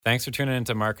Thanks for tuning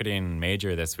into Marketing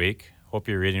Major this week. Hope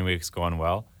your reading week's going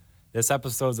well. This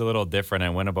episode's a little different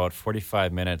and went about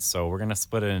 45 minutes, so we're going to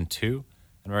split it in two,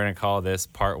 and we're going to call this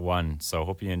part one. So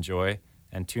hope you enjoy,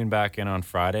 and tune back in on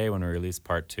Friday when we release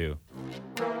part two.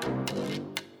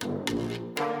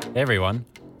 Hey everyone,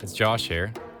 it's Josh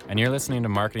here, and you're listening to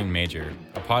Marketing Major,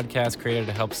 a podcast created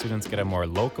to help students get a more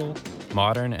local,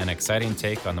 modern, and exciting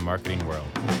take on the marketing world.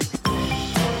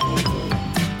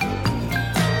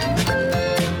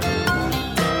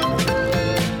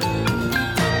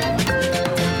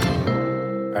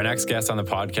 Our next guest on the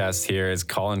podcast here is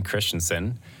Colin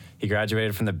Christensen. He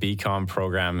graduated from the BCom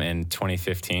program in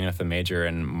 2015 with a major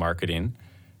in marketing.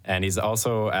 And he's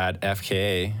also at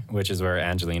FKA, which is where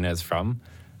Angelina is from.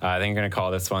 I think we're going to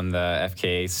call this one the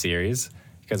FKA series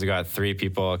because we got three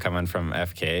people coming from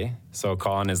FKA. So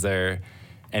Colin, is there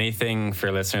anything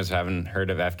for listeners who haven't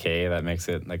heard of FKA that makes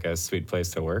it like a sweet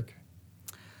place to work?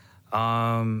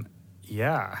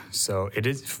 Yeah, so it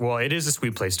is a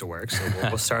sweet place to work, so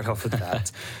we'll start off with that.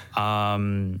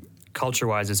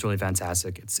 Culture-wise, it's really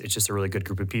fantastic. It's just a really good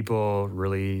group of people,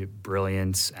 really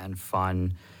brilliant and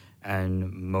fun and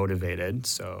motivated,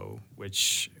 so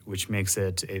which makes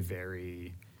it a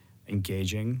very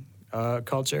engaging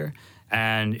culture.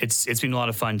 And it's been a lot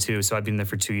of fun too, so I've been there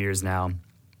for 2 years now.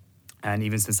 And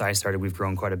even since I started, we've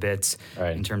grown quite a bit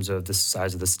in terms of the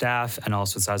size of the staff and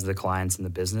also the size of the clients in the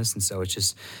business. And so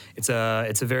it's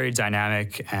a very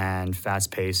dynamic and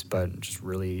fast-paced, but just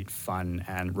really fun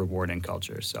and rewarding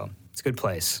culture. So it's a good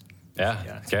place.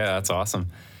 Yeah. Okay, that's awesome.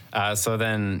 So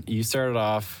then you started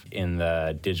off in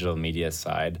the digital media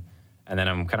side. And then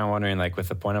I'm kind of wondering, like, with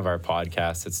the point of our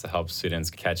podcast, it's to help students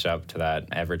catch up to that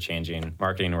ever-changing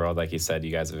marketing world. Like you said,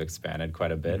 you guys have expanded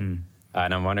quite a bit. Mm-hmm.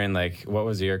 And I'm wondering, like, what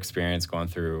was your experience going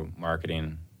through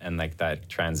marketing and, like, that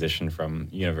transition from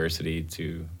university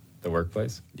to the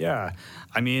workplace? Yeah.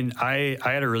 I mean, I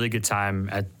had a really good time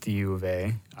at the U of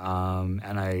A, and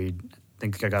I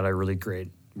think I got a really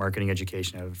great marketing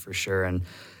education out of it for sure, and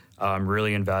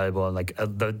really invaluable. And, like,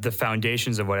 the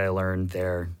foundations of what I learned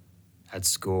there at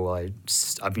school,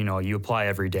 you apply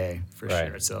every day for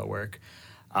sure. It's still at work.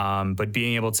 But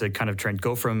being able to kind of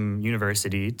go from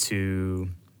university to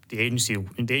the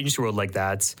agency world like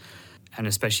that, and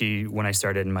especially when I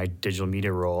started in my digital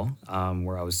media role,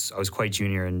 where I was quite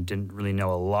junior and didn't really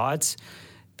know a lot,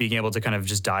 being able to kind of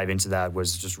just dive into that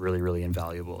was just really, really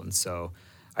invaluable. And so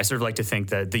I sort of like to think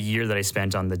that the year that I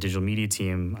spent on the digital media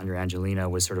team under Angelina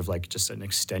was sort of like just an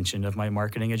extension of my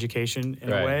marketing education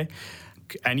in a way.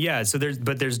 And yeah, so there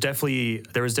was definitely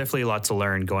a lot to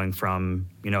learn going from,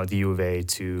 the U of A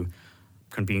to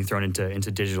kind of being thrown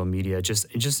into digital media,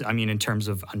 just I mean, in terms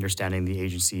of understanding the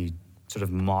agency sort of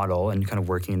model and kind of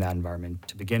working in that environment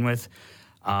to begin with.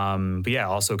 But yeah,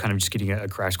 also kind of just getting a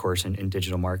crash course in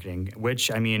digital marketing,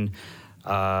 which, I mean,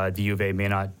 the U of A may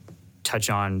not touch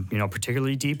on,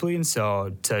 particularly deeply. And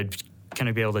so to kind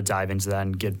of be able to dive into that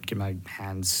and get my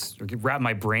hands, or wrap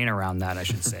my brain around that, I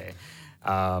should say.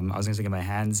 I was going to say get my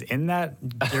hands in that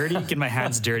dirty. Get my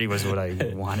hands dirty was what I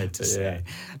wanted to say.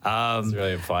 It's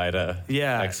really applied to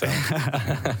Excel.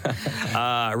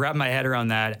 Wrap my head around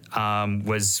that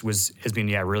has been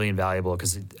really invaluable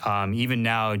because even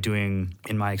now doing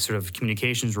in my sort of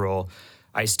communications role,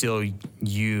 I still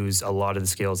use a lot of the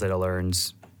skills that I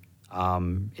learned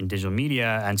in digital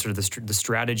media and sort of the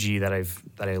strategy that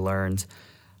I learned.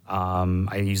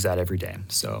 I use that every day.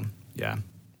 So yeah.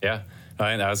 Yeah.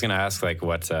 I was going to ask, like,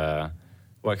 what kind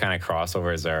of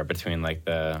crossovers there are between, like,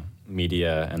 the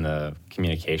media and the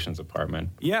communications department?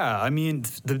 Yeah, I mean,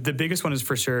 the biggest one is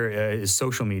for sure is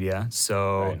social media.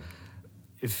 So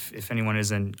if anyone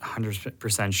isn't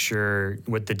 100% sure,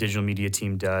 what the digital media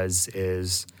team does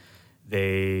is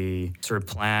they sort of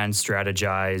plan,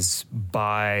 strategize,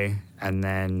 buy, and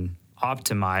then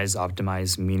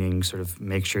optimize meaning sort of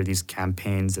make sure these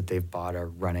campaigns that they've bought are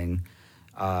running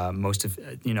most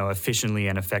efficiently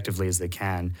and effectively as they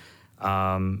can.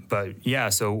 But yeah,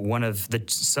 so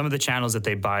some of the channels that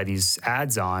they buy these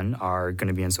ads on are going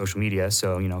to be on social media.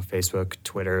 So, Facebook,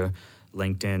 Twitter,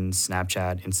 LinkedIn,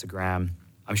 Snapchat, Instagram.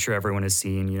 I'm sure everyone has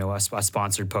seen, a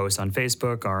sponsored post on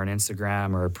Facebook or on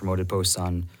Instagram or a promoted post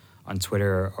on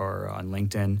Twitter or on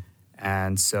LinkedIn.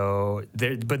 And so,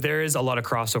 there is a lot of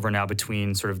crossover now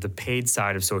between sort of the paid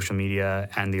side of social media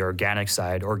and the organic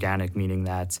side. Organic meaning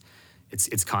that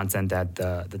it's content that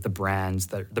the brands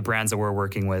that we're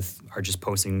working with are just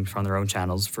posting from their own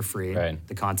channels for free. Right.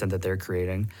 The content that they're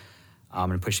creating,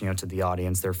 and pushing out to the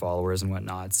audience, their followers and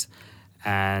whatnots.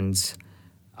 And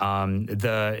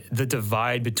the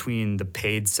divide between the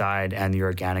paid side and the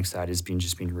organic side has been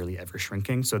really ever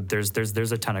shrinking. So there's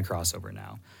a ton of crossover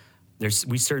now.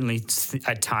 we certainly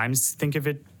at times think of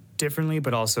it differently,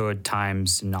 but also at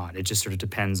times not. It just sort of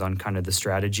depends on kind of the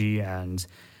strategy and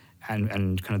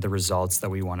kind of the results that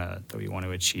we want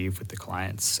to achieve with the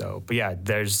clients. So, but yeah,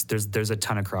 there's a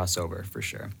ton of crossover for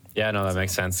sure. Yeah, no, that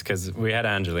makes sense, because we had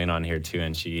Angeline on here too,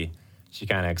 and she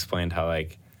kind of explained how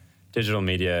like digital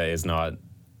media is not,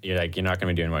 you're not going to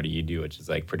be doing what you do, which is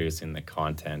like producing the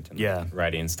content and like,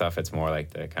 writing stuff. It's more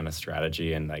like the kind of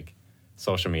strategy, and like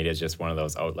social media is just one of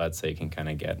those outlets that you can kind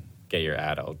of get your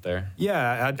ad out there.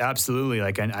 Yeah, absolutely.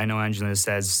 Like I know Angelina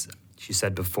she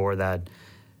said before that,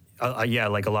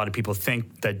 like a lot of people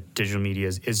think that digital media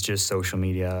is just social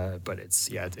media, but it's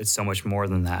so much more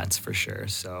than that, for sure.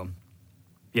 So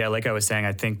yeah, like I was saying,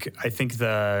 I think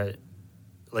the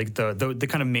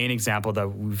kind of main example that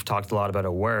we've talked a lot about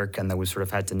at work and that we sort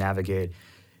of had to navigate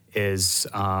is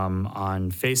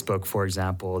on Facebook, for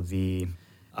example, the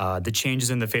changes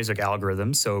in the Facebook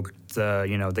algorithm. So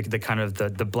the kind of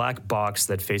the black box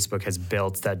that Facebook has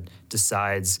built that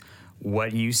decides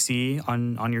what you see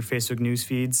on your Facebook news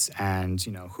feeds, and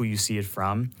who you see it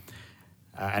from,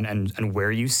 and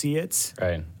where you see it.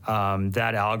 Right.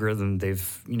 That algorithm,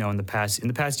 they've in the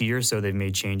past year or so, they've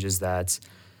made changes that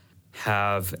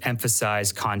have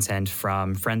emphasized content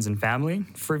from friends and family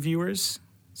for viewers.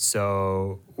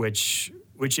 So which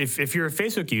if you're a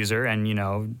Facebook user, and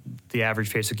the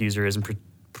average Facebook user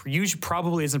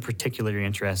probably isn't particularly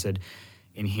interested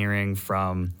in hearing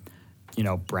from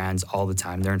brands all the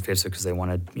time. They're on Facebook because they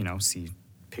want to see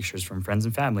pictures from friends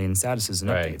and family and statuses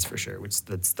and updates, for sure, which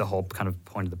that's the whole kind of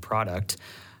point of the product,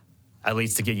 at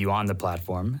least to get you on the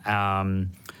platform.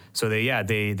 So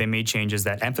they made changes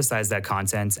that emphasize that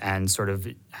content and sort of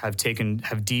have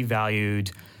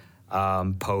devalued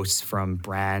posts from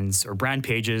brands or brand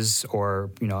pages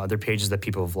or other pages that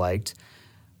people have liked.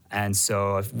 And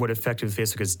so what Effective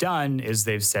Facebook has done is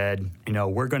they've said,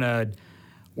 we're gonna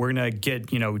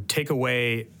take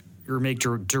away or make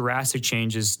drastic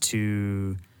changes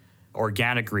to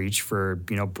organic reach for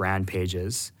brand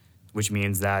pages, which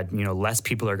means that less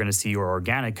people are going to see your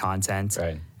organic content.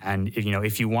 Right. And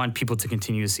if you want people to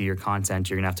continue to see your content,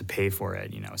 you're going to have to pay for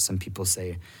it. Some people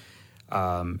say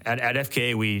at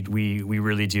FKA we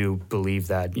really do believe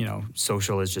that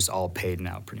social is just all paid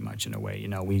now, pretty much, in a way.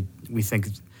 We think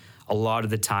a lot of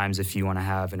the times, if you want to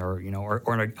have an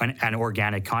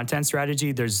organic content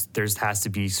strategy, there's has to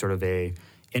be sort of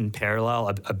in parallel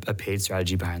a paid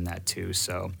strategy behind that too.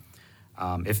 So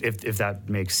if that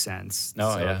makes sense.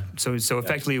 No, yeah. So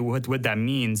effectively, what that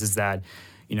means is that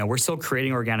we're still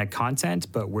creating organic content,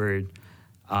 but we're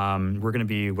going to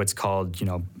be what's called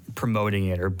promoting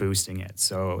it or boosting it.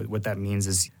 So what that means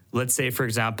is, let's say, for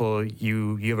example,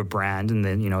 you have a brand, and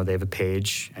then they have a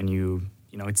page, and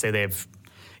let's say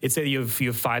you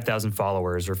have 5,000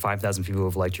 followers or 5,000 people who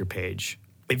have liked your page.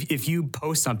 If you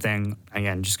post something,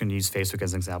 again, just going to use Facebook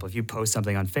as an example. If you post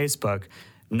something on Facebook,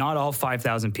 not all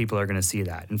 5,000 people are going to see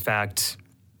that. In fact,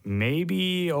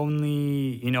 maybe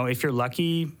only, if you're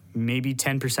lucky, maybe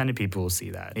 10% of people will see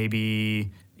that. Maybe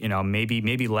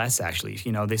less, actually.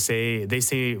 They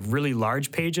say really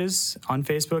large pages on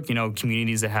Facebook,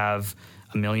 communities that have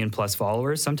 1 million plus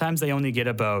followers, sometimes they only get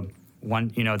about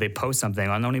they post something,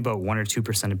 and only about 1 or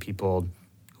 2% of people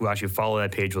who actually follow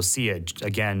that page will see it.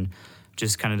 Again,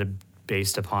 just kind of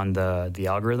based upon the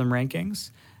algorithm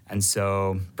rankings. And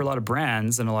so for a lot of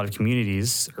brands and a lot of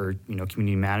communities or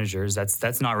community managers,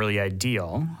 that's not really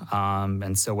ideal.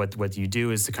 And so what you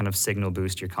do is to kind of signal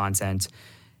boost your content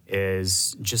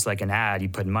is just like an ad. You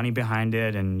put money behind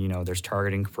it, and there's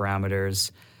targeting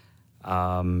parameters.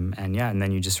 And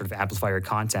then you just sort of amplify your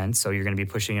content. So you're going to be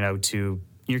pushing it out to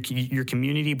your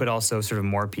community, but also sort of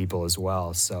more people as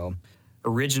well. So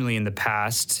originally in the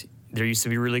past, there used to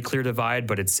be a really clear divide,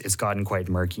 but it's gotten quite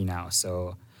murky now.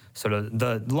 So sort of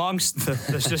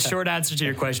the short answer to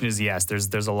your question is yes,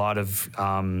 there's a lot of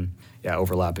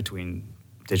overlap between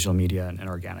digital media and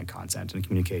organic content and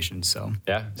communication. So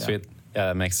sweet. Yeah,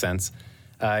 that makes sense.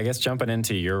 I guess jumping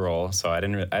into your role, so I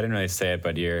didn't really say it,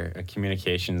 but you're a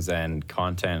communications and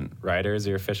content writer is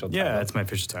your official title? Yeah, that's my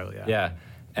official title, yeah. Yeah.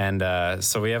 And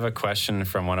so we have a question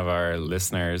from one of our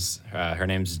listeners. Her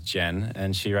name's Jen,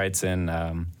 and she writes in,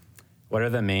 what are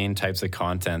the main types of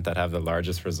content that have the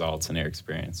largest results in your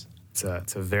experience?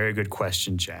 It's a very good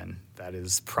question, Jen. That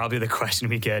is probably the question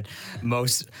we get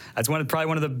most. That's probably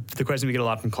one of the questions we get a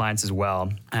lot from clients as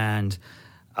well. And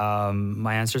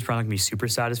my answer is probably going to be super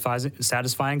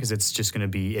satisfying because it's just going to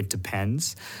be, it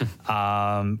depends.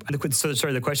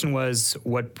 The question was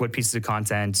what pieces of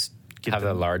content have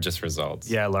the largest results?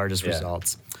 Yeah, largest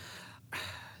results.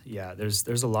 Yeah,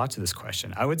 there's a lot to this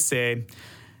question. I would say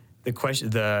The question,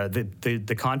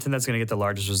 the content that's going to get the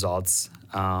largest results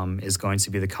is going to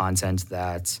be the content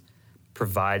that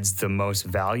provides the most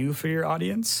value for your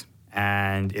audience,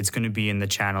 and it's going to be in the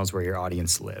channels where your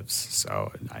audience lives.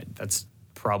 So that's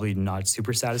probably not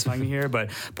super satisfying to hear,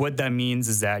 but what that means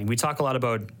is that we talk a lot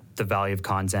about the value of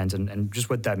content, and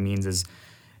just what that means is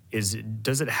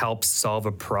does it help solve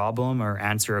a problem or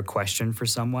answer a question for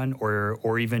someone,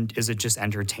 or even is it just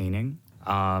entertaining?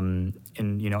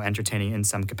 Entertaining in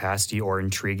some capacity, or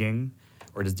intriguing,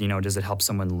 or does it help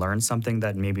someone learn something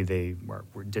that maybe they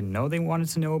didn't know they wanted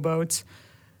to know about?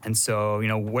 And so,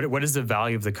 what is the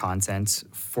value of the content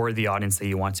for the audience that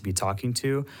you want to be talking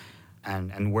to,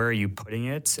 and where are you putting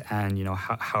it, and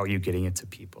how are you getting it to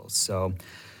people? So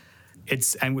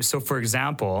for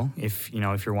example, if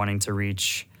you're wanting to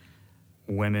reach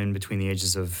women between the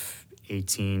ages of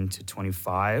 18 to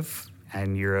 25,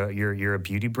 and you're a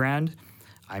beauty brand,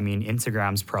 I mean,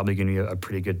 Instagram's probably going to be a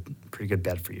pretty good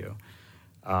bet for you.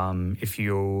 If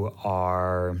you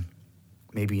are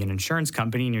maybe an insurance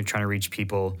company and you're trying to reach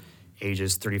people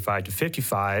ages 35 to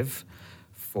 55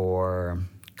 for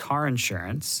car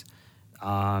insurance,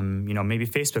 maybe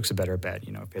Facebook's a better bet.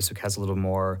 Facebook has a little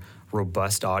more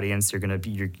robust audience. You're going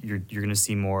to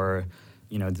see more.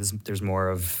 There's more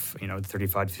of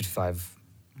 35 to 55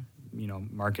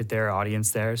 market there,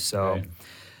 audience there. So. Right.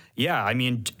 Yeah, I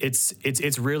mean,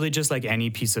 it's really just like any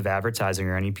piece of advertising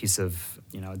or any piece of,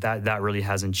 that really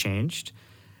hasn't changed.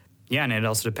 Yeah, and it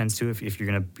also depends too if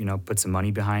you're gonna put some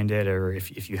money behind it, or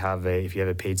if you have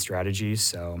a paid strategy.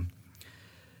 So,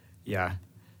 yeah,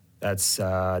 that's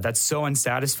so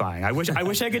unsatisfying. I wish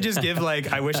I could just give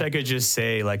I wish I could just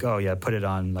say oh yeah, put it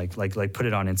on put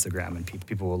it on Instagram and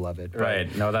people will love it. But,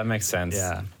 right. No, that makes sense.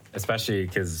 Yeah. Especially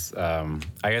because I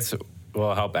guess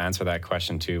we'll help answer that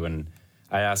question too when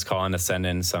I asked Colin to send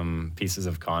in some pieces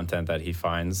of content that he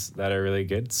finds that are really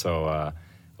good. So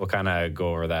we'll kind of go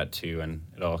over that too, and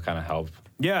it'll kind of help.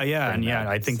 Yeah.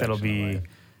 I think that'll be.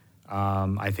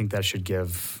 I think that should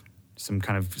give some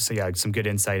good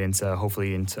insight into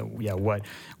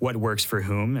what works for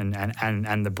whom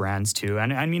and the brands too.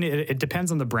 And I mean it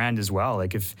depends on the brand as well.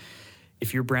 Like if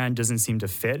your brand doesn't seem to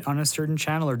fit on a certain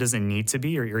channel or doesn't need to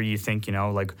be, or you think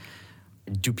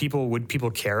would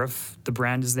people care if the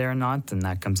brand is there or not? Then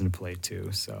that comes into play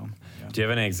too. So, yeah. Do you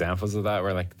have any examples of that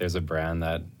where there's a brand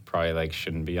that probably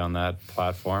shouldn't be on that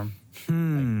platform?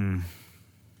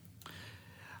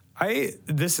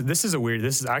 This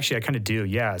is actually I kind of do.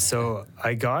 Yeah. So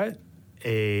I got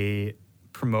a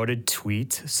promoted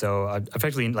tweet. So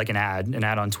effectively an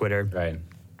ad on Twitter. Right.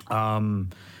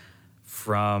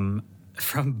 From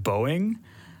Boeing.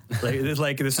 This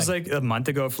was a month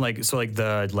ago from the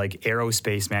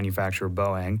aerospace manufacturer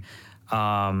Boeing,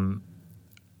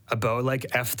 about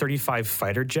F-35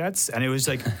 fighter jets, and it was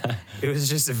it was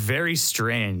just very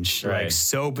strange, right.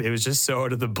 It was just so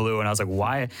out of the blue, and I was like,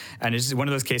 why? And it's just one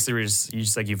of those cases where you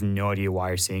have no idea why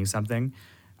you're seeing something.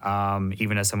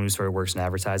 Even as someone who sort of works in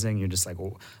advertising, you're just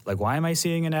why am I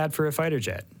seeing an ad for a fighter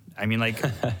jet? I mean,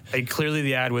 clearly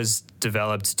the ad was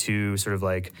developed to sort of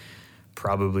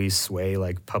probably sway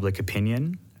public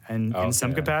opinion and in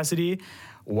some capacity.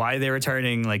 Why they were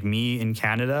targeting me in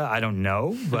Canada, I don't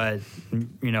know. But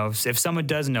if someone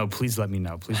does know, please let me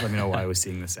know. Please let me know why I was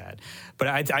seeing this ad. But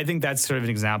I think that's sort of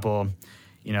an example.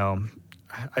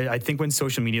 I think when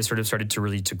social media sort of started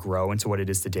to grow into what it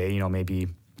is today, maybe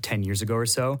 10 years ago or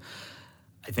so,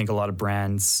 I think a lot of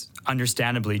brands,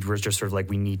 understandably, were just sort of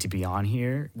we need to be on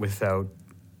here without.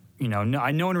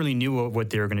 No one really knew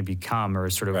what they were going to become or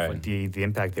sort of right. what the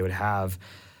impact they would have.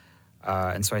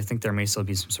 And so I think there may still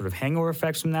be some sort of hangover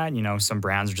effects from that. Some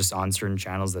brands are just on certain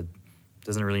channels that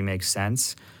doesn't really make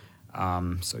sense.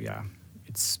 So yeah,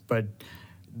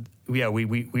 we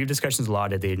have discussions a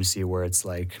lot at the agency where it's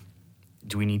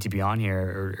do we need to be on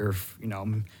here or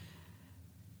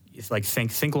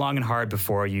think long and hard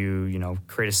before you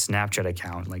create a Snapchat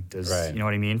account. Does right. You know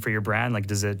what I mean for your brand?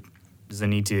 Does it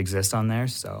need to exist on there?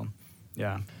 So,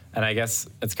 yeah. And I guess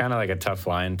it's kind of a tough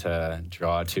line to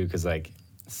draw too, because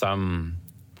some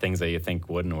things that you think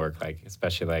wouldn't work,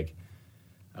 especially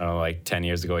I don't know, 10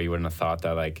 years ago, you wouldn't have thought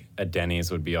that a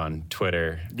Denny's would be on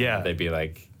Twitter. Yeah. They'd be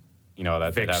that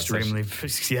extremely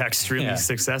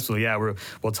successful. Yeah,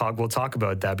 we'll talk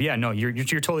about that. But yeah, no, you're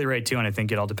totally right too. And I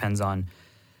think it all depends on,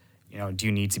 do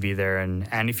you need to be there?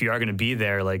 And if you are going to be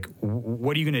there,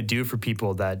 what are you going to do for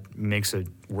people that makes it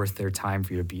worth their time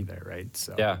for you to be there, right?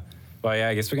 So yeah. Well, yeah,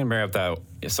 I guess we can bring up that.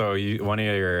 So one of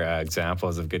your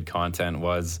examples of good content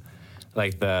was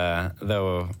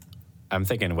I'm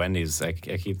thinking Wendy's. I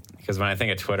keep, because when I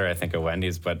think of Twitter, I think of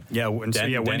Wendy's, but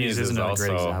Wendy's is another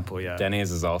great example. Yeah,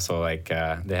 Denny's is also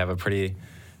they have a pretty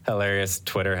hilarious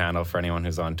Twitter handle for anyone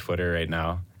who's on Twitter right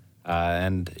now.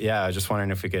 And yeah, I was just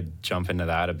wondering if we could jump into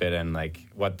that a bit and like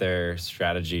what their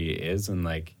strategy is and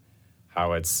like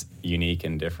how it's unique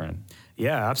and different.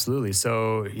 Yeah, absolutely.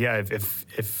 So yeah,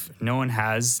 if no one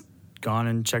has gone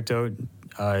and checked out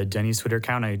Denny's Twitter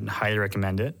account, I highly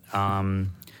recommend it. I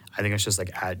think it's just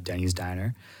like at Denny's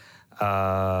Diner.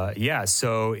 Yeah,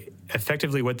 so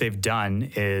effectively what they've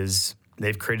done is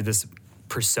they've created this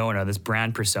persona, this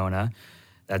brand persona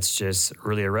that's just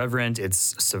really irreverent.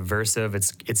 It's subversive.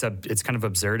 It's kind of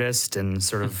absurdist and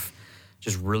sort of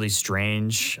just really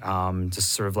strange.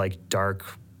 Just sort of like dark,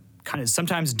 kind of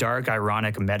sometimes dark,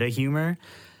 ironic meta humor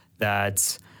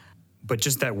but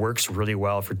just that works really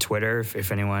well for Twitter.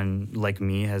 If anyone like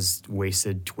me has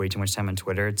wasted way too much time on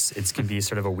Twitter, it can be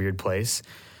sort of a weird place.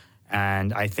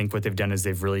 And I think what they've done is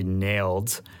they've really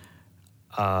nailed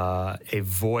a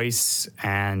voice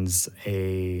and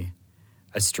a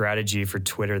strategy for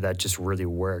Twitter that just really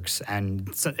works. And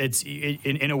it's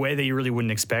in a way that you really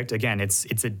wouldn't expect. Again, it's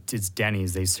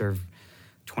Denny's. They serve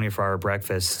 24-hour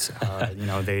breakfast.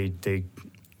 They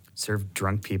serve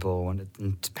drunk people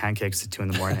pancakes at 2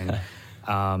 a.m.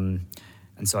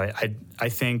 And so I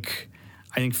think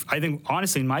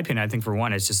honestly, in my opinion, I think for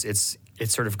one, it's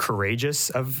sort of courageous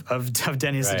of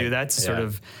Denny's to do that, to sort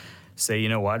of say, you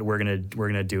know what, we're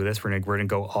gonna do this. We're gonna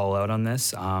go all out on this.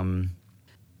 So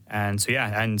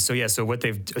what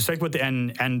they've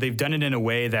done it in a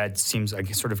way that seems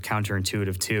like sort of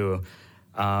counterintuitive too.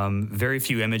 Very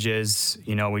few images.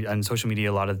 On social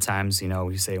media, a lot of the times,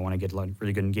 we say want to get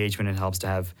really good engagement. It helps to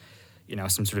have,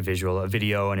 some sort of visual, a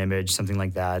video, an image, something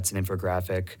like that. It's an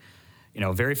infographic.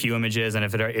 Very few images, and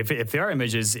if there are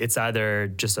images, it's either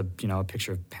just a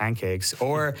picture of pancakes,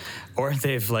 or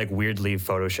they've like weirdly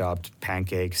photoshopped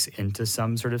pancakes into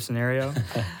some sort of scenario,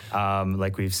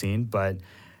 like we've seen. But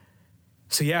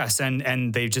so yes,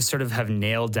 and they just sort of have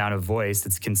nailed down a voice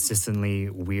that's consistently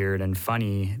weird and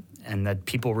funny, and that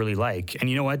people really like. And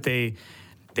you know what? They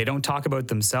don't talk about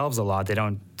themselves a lot.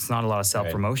 It's not a lot of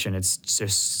self-promotion. Right. It's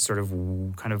just sort of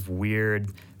kind of weird.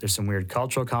 There's some weird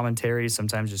cultural commentary.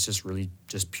 Sometimes it's just really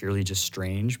just purely just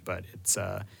strange, but it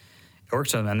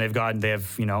works for them. And they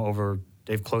have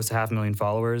close to 500,000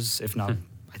 followers, if not,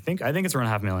 I think it's around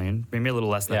 500,000, maybe a little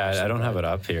less than that. Yeah, I don't have it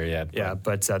up here yet. Yeah,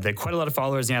 but they have quite a lot of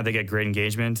followers. Yeah, they get great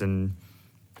engagement, and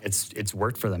it's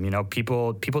worked for them.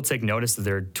 People take notice of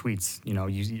their tweets.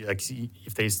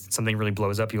 If something really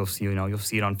blows up, you'll see it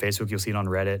on Facebook, you'll see it on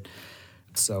Reddit.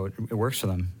 So it works for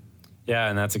them. Yeah,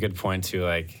 and that's a good point too.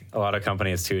 Like a lot of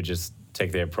companies too just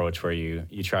take the approach where you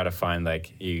try to find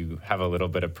like you have a little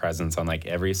bit of presence on like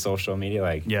every social media.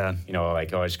 Like I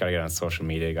just gotta get on social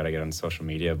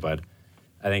media. But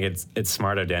I think it's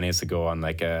smart of Denny's to go on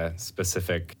like a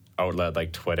specific outlet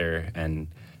like Twitter, and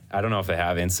I don't know if they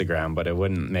have Instagram, but it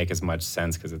wouldn't make as much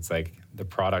sense because it's like the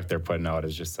product they're putting out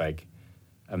is just like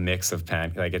a mix of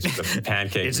it's just a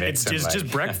pancake mix. It's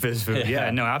just breakfast food. Yeah,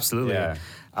 no, absolutely. Yeah.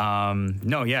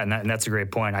 And that's a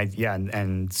great point.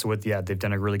 They've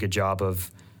done a really good job of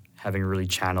having a really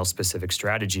channel specific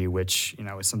strategy, which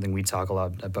is something we talk a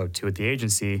lot about too at the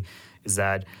agency. Is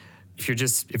that if you're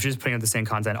just putting out the same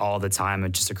content all the time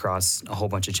and just across a whole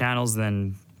bunch of channels,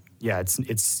 then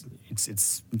it's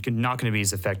not going to be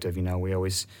as effective. We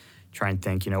always try and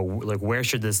think, like where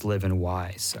should this live and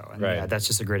why? So that's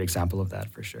just a great example of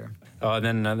that for sure. Oh, and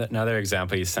then another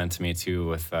example you sent to me too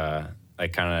with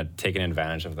like kind of taking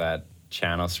advantage of that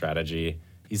channel strategy.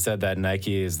 You said that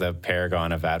Nike is the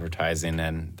paragon of advertising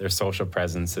and their social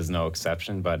presence is no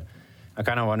exception, but I'm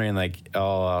kind of wondering, like,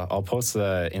 I'll post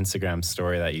the Instagram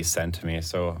story that you sent to me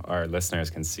so our listeners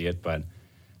can see it, but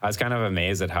I was kind of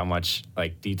amazed at how much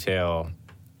like detail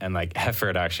and like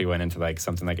effort actually went into like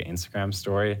something like an Instagram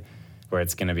story where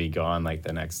it's going to be gone like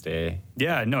the next day.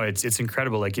 Yeah, no, it's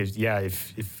incredible. Like, if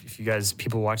you guys,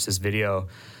 people watch this video,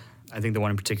 I think the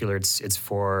one in particular, it's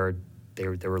for, they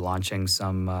were launching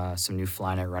some new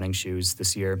Flyknit running shoes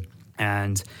this year.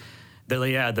 And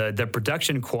the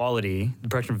production quality, the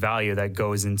production value that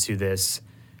goes into this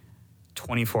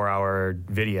 24-hour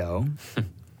video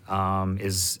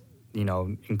is,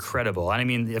 incredible. And I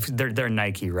mean, if they're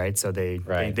Nike, right? So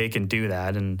they can do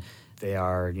that, and they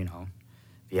are,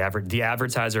 the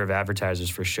advertiser of advertisers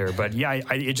for sure. But yeah,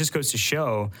 it just goes to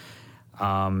show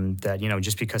that,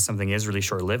 just because something is really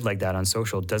short-lived like that on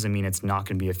social doesn't mean it's not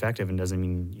going to be effective, and doesn't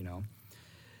mean,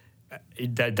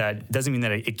 that doesn't mean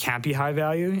that it can't be high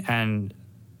value.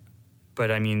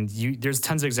 But I mean, there's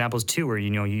tons of examples too where,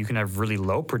 you can have really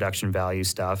low production value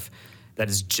stuff that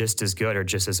is just as good or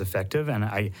just as effective. And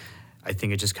I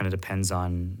think it just kind of depends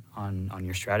on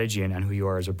your strategy and who you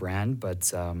are as a brand.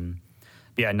 But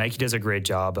Nike does a great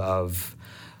job of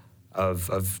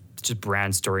of just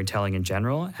brand storytelling in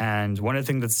general. And one of the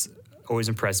things that's always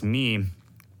impressed me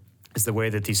is the way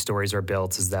that these stories are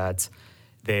built is that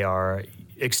they are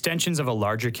extensions of a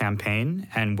larger campaign.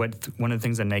 And one of the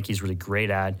things that Nike's really great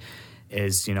at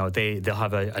is, they'll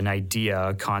have an idea,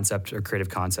 a concept or creative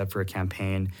concept for a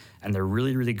campaign, and they're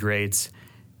really, really great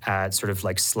at sort of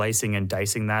like slicing and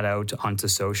dicing that out onto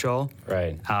social.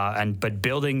 Right. But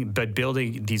building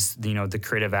these, the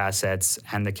creative assets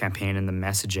and the campaign and the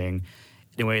messaging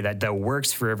in a way that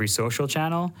works for every social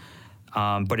channel,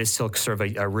 but it's still sort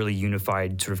of a really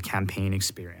unified sort of campaign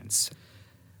experience.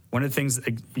 One of the things,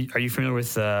 are you familiar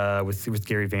with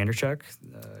Gary Vaynerchuk?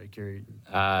 Gary?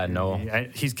 No.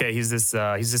 He's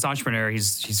this entrepreneur.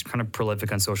 He's kind of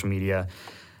prolific on social media.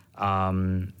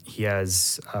 He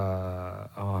has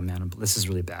this is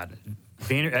really bad.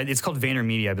 It's called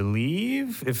VaynerMedia, I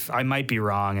believe. If I might be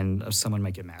wrong, and someone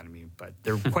might get mad at me, but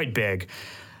they're quite big.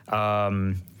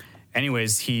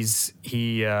 Anyways, he's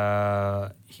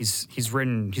literally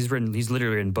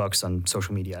written books on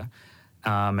social media.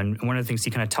 And one of the things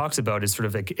he kind of talks about is sort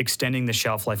of like extending the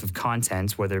shelf life of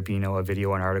content, whether it be, a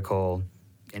video, an article,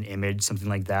 an image, something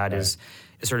like that, is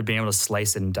sort of being able to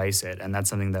slice it and dice it. And that's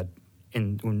something that,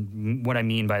 what I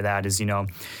mean by that is,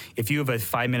 if you have a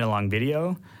 5-minute long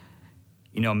video,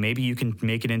 maybe you can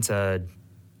make it into,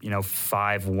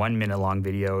 5 1-minute long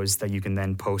videos that you can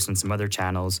then post on some other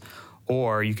channels.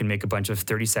 Or you can make a bunch of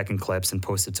 30-second clips and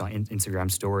post it on Instagram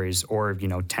stories, or,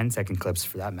 10-second clips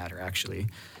for that matter, actually.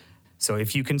 So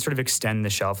if you can sort of extend the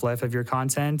shelf life of your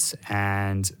content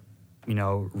and,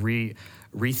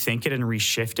 rethink it and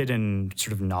reshift it in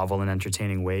sort of novel and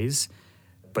entertaining ways,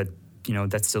 but,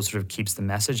 that still sort of keeps the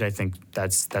message, I think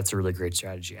that's a really great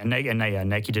strategy. And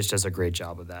Nike just does a great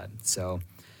job of that. So,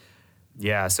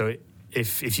 yeah, so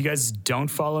if you guys don't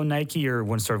follow Nike or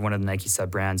one of the Nike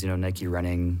sub-brands, Nike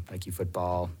Running, Nike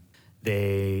Football,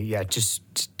 just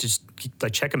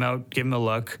check them out, give them a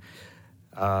look.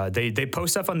 They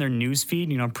post stuff on their news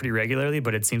feed, pretty regularly,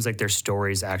 but it seems like their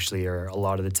stories actually are a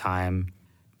lot of the time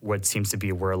what seems to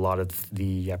be where a lot of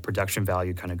the production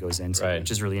value kind of goes into, which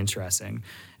is really interesting.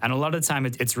 And a lot of the time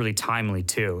it's really timely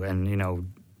too. And,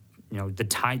 the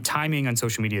timing on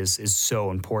social media is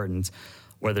so important,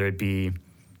 whether it be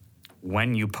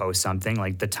when you post something,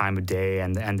 like the time of day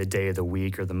and the day of the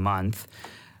week or the month,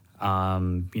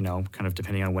 kind of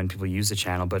depending on when people use the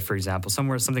channel. But for example,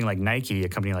 something like Nike, a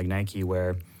company like Nike,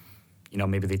 where,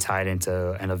 maybe they tie it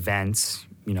into an event,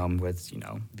 with,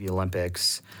 the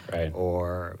Olympics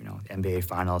or, NBA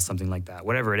finals, something like that,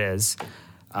 whatever it is.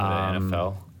 The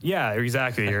NFL. Yeah,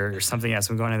 exactly. or something else.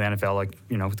 I'm going to the NFL, like,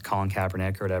 with Colin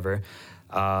Kaepernick or whatever.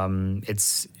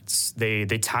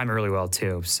 They time it really well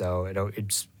too. So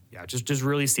it's just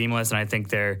really seamless. And I think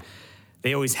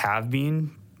they always have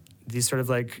been these sort of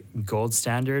like gold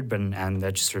standard, and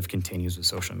that just sort of continues with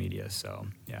social media. So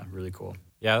yeah, really cool.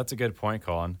 Yeah, that's a good point,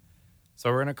 Colin. So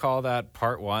we're going to call that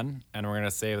part 1, and we're going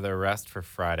to save the rest for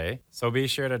Friday. So be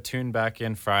sure to tune back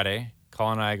in Friday.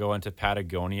 Colin and I go into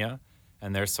Patagonia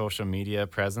and their social media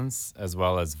presence, as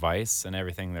well as Vice and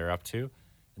everything they're up to.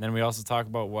 And then we also talk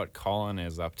about what Colin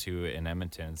is up to in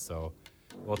Edmonton. So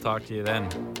we'll talk to you then.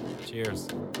 Cheers.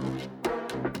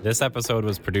 This episode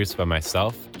was produced by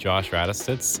myself, Josh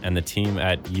Radistitz, and the team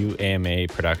at UAMA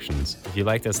Productions. If you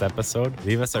like this episode,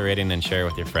 leave us a rating and share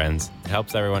with your friends. It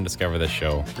helps everyone discover the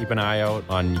show. Keep an eye out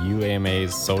on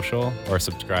UAMA's social or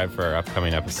subscribe for our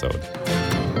upcoming episode.